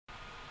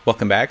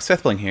Welcome back,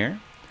 Sethbling here.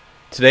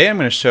 Today I'm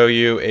going to show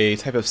you a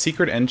type of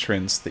secret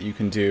entrance that you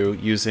can do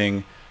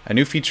using a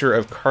new feature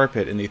of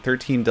carpet in the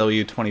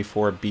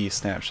 13W24B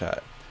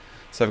snapshot.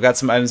 So I've got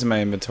some items in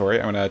my inventory.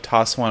 I'm going to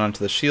toss one onto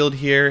the shield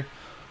here,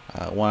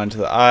 one onto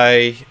the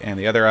eye, and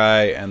the other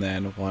eye, and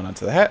then one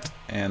onto the hat,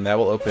 and that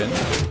will open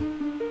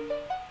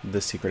the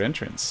secret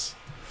entrance.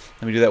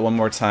 Let me do that one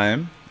more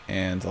time,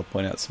 and I'll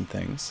point out some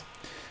things.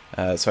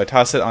 So I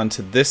toss it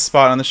onto this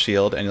spot on the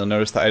shield, and you'll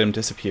notice the item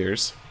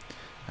disappears.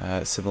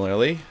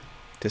 Similarly,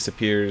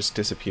 disappears.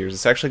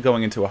 It's actually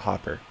going into a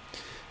hopper.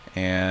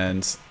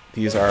 And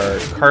these are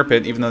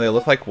carpet, even though they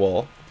look like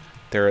wool.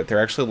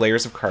 They're actually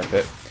layers of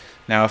carpet.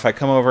 Now if I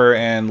come over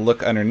and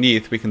look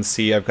underneath, we can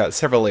see I've got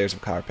several layers of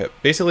carpet.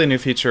 Basically a new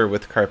feature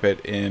with carpet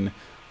in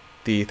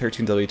the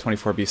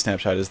 13W24B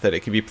snapshot is that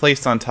it can be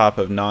placed on top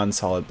of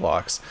non-solid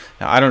blocks.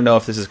 Now I don't know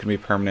if this is going to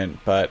be permanent,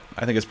 but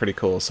I think it's pretty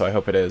cool, so I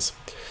hope it is.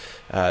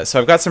 So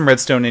I've got some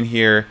redstone in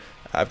here.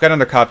 I've got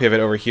another copy of it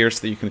over here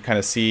so that you can kind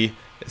of see.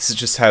 This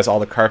just has all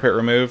the carpet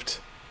removed.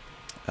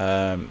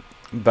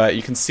 But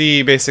you can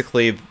see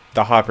basically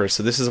the hoppers.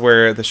 So this is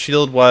where the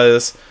shield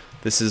was,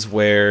 this is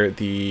where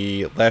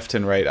the left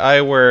and right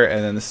eye were,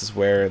 and then this is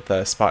where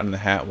the spot in the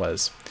hat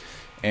was.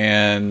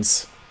 And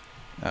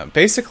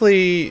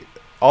basically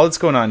all that's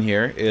going on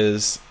here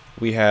is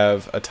we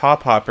have a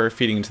top hopper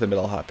feeding into the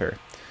middle hopper.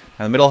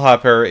 Now the middle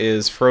hopper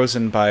is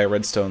frozen by a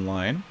redstone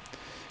line,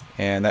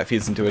 and that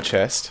feeds into a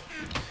chest.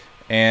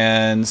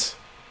 And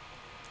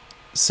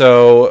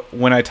so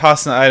when I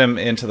toss an item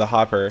into the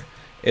hopper,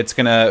 it's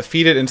going to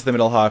feed it into the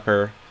middle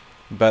hopper,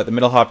 but the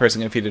middle hopper isn't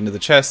going to feed it into the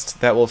chest.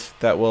 That will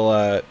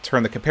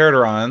turn the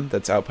comparator on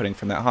that's outputting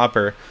from that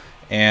hopper,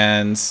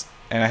 and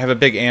I have a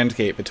big AND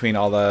gate between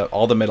all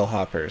the middle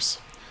hoppers.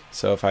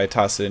 So if I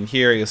toss it in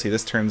here, you'll see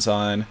this turns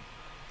on.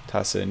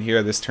 Toss it in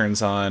here, this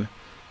turns on,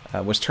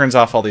 which turns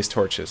off all these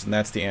torches, and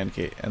that's the AND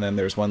gate. And then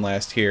there's one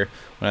last here.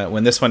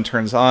 When this one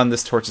turns on,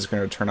 this torch is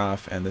going to turn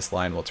off, and this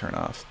line will turn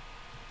off.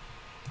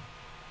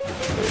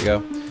 There we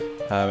go.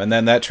 And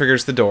then that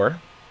triggers the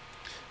door,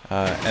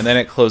 and then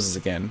it closes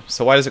again.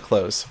 So why does it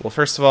close? Well,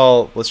 first of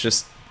all, let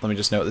me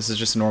just note this is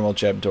just a normal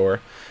Jeb door,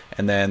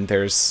 and then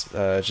there's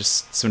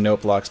just some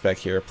note blocks back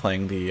here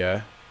playing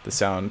the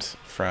sound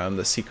from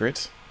the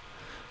secret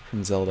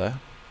from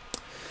Zelda.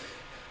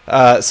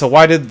 So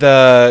why did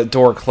the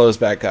door close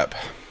back up?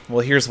 Well,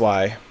 here's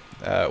why.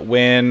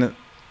 When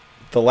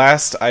the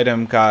last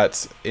item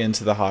got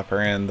into the hopper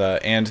and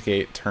the AND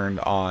gate turned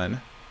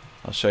on,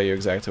 I'll show you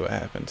exactly what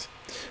happened.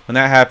 When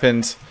that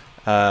happened,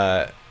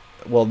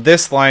 well,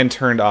 this line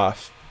turned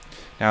off.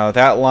 Now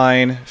that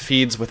line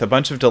feeds with a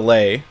bunch of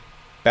delay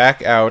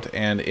back out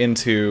and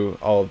into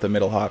all of the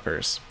middle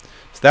hoppers.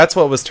 So that's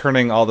what was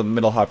turning all the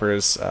middle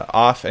hoppers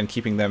off and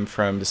keeping them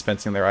from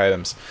dispensing their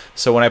items.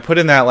 So when I put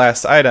in that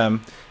last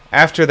item,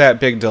 after that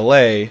big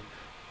delay,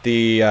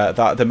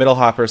 the middle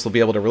hoppers will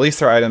be able to release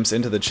their items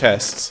into the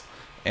chests,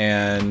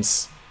 and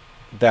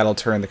that'll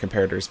turn the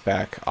comparators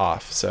back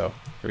off. So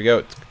here we go,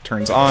 it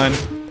turns on,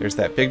 there's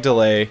that big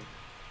delay,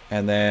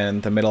 and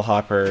then the middle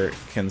hopper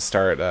can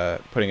start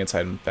putting its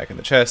item back in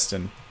the chest,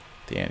 and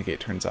the AND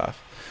gate turns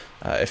off.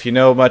 If you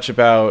know much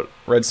about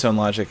redstone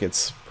logic,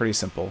 it's pretty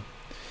simple.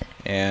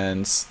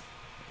 And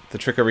the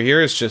trick over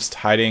here is just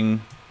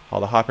hiding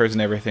all the hoppers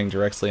and everything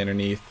directly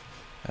underneath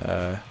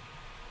that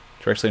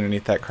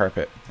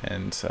carpet.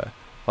 And a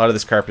lot of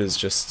this carpet is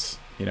just,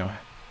 you know,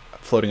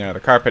 floating out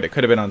of the carpet. It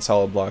could have been on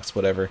solid blocks,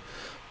 whatever,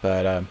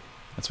 but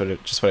that's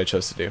just what I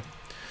chose to do.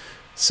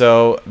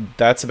 So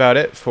that's about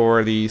it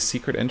for the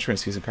secret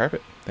entrance using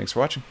carpet. Thanks for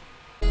watching.